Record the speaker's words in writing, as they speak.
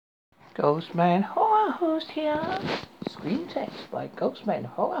Ghostman Horror Host here. Screen text by Ghostman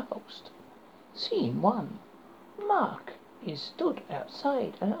Horror Host. Scene 1. Mark is stood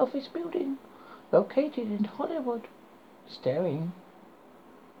outside an office building located in Hollywood, staring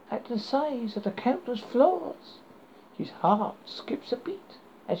at the size of the countless floors. His heart skips a beat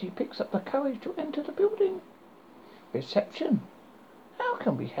as he picks up the courage to enter the building. Reception. How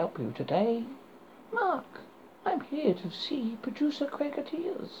can we help you today? Mark, I'm here to see producer Craig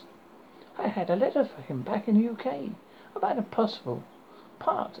Atiers. I had a letter for him back in the UK about a possible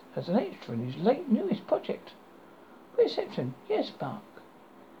part as an extra in his newest project. Reception. Yes, Mark.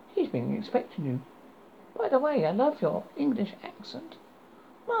 He's been expecting you. By the way, I love your English accent.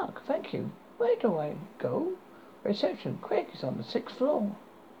 Mark, thank you. Where do I go? Reception. Craig is on the 6th floor.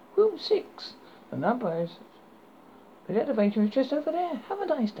 Room 6. The number is... The elevator is just over there. Have a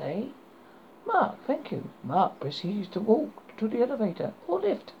nice day. Mark, thank you. Mark proceeds to walk to the elevator or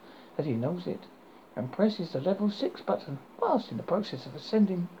lift, as he knows it, and presses the level 6 button whilst in the process of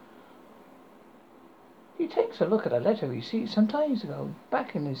ascending. He takes a look at a letter he sees some time ago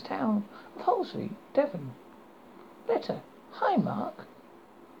back in his town of Holsey, Devon. Letter. Hi, Mark.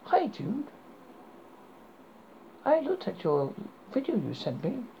 Hi, Jude. I looked at your video you sent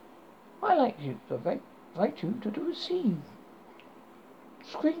me. I like you to invite you to do a screen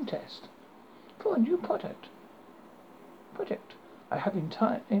test for a new project I have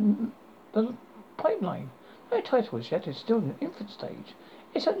in the pipeline. No title as yet. It's still in the infant stage.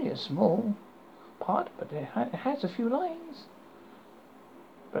 It's only a small part, but it has a few lines.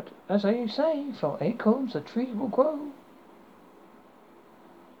 But as I say, from acorns a tree will grow.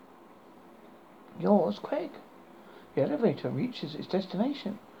 Yours, Craig. The elevator reaches its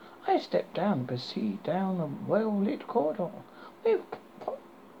destination. I step down and proceed down a well-lit corridor with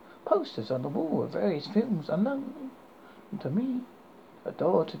posters on the wall of various films unknown to me. The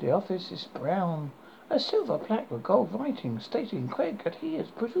door to the office is brown, a silver plaque with gold writing stating Craig Atiers,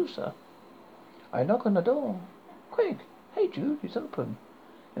 producer. I knock on the door. Craig, hey Jude, it's open,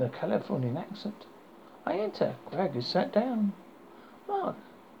 in a Californian accent. I enter. Craig is sat down. Mark.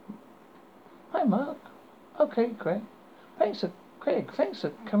 Hi, Mark. Okay, Craig. Thanks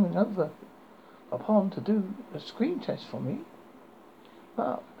for coming over upon to do a screen test for me.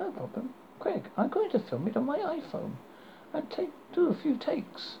 Mark, no problem. Craig, I'm going to film it on my iPhone and do a few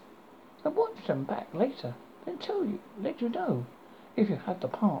takes and watch them back later, then let you know if you have the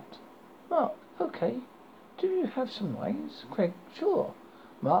part. Mark, okay. Do you have some lines? Craig, sure.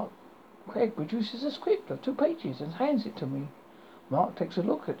 Craig produces a script of 2 pages and hands it to me. Mark takes a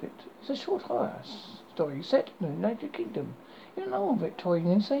look at it. It's a short horror story set in the United Kingdom in an old Victorian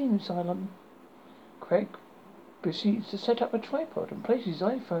insane asylum. Craig proceeds to set up a tripod and places his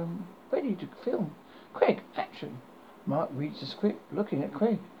iPhone ready to film. Craig, action. Mark reads the script, looking at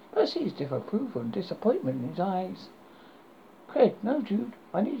Craig, but sees disapproval and disappointment in his eyes. Craig, no, Jude,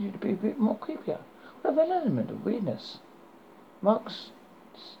 I need you to be a bit more creepier, with an element of weirdness. Mark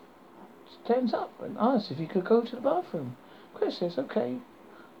stands up and asks if he could go to the bathroom. Chris says, okay,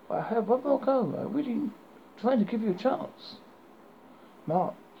 I have one more go. I'm really trying to give you a chance.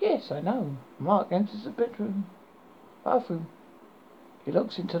 Mark, yes, I know. Mark enters the bathroom. He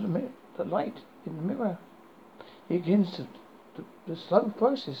looks into the light in the mirror. He begins the slow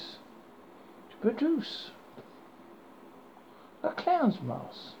process to produce a clown's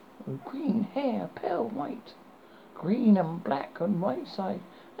mask with green hair, pale white, green and black on one side,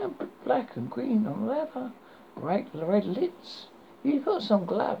 and black and green on the other, bright red lids. He's got some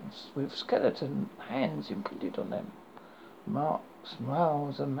gloves with skeleton hands imprinted on them. Mark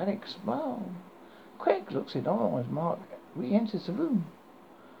smiles a manic smile. Craig looks in awe as Mark re-enters the room.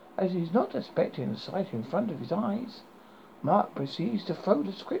 As he's not expecting the sight in front of his eyes, Mark proceeds to throw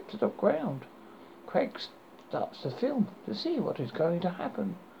the script to the ground. Craig starts to film to see what is going to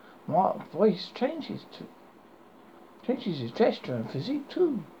happen. Mark's voice changes his gesture and physique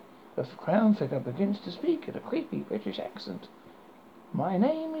too. The crown figure begins to speak in a creepy British accent. My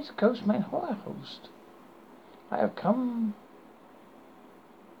name is Ghostman Horror Host. I have come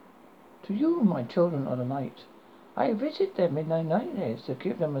to you, my children of the night. I visit them in their nightmares to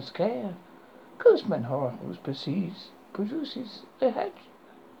give them a scare. Ghostman Horror Host produces a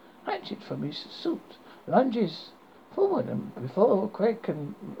hatchet from his suit, lunges forward, and before Craig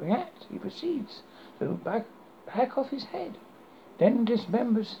can react, he proceeds to hack off his head, then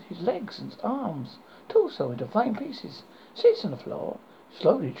dismembers his legs and arms, torso into fine pieces, sits on the floor,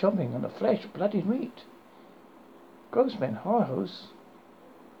 slowly chomping on the flesh-blooded meat. Ghostman Horror Host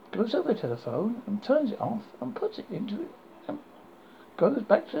goes over to the phone and turns it off and puts it into it and goes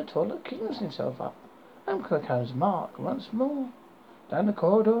back to the toilet, cleans himself up, and comes Mark once more. Down the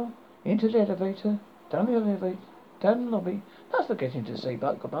corridor, Into the elevator, down the lobby, not forgetting to say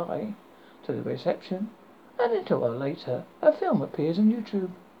goodbye to the reception. And a little while later, a film appears on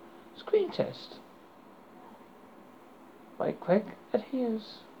YouTube. Screen test by Craig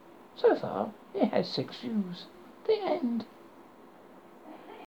adheres. So far, it has 6 views. The end.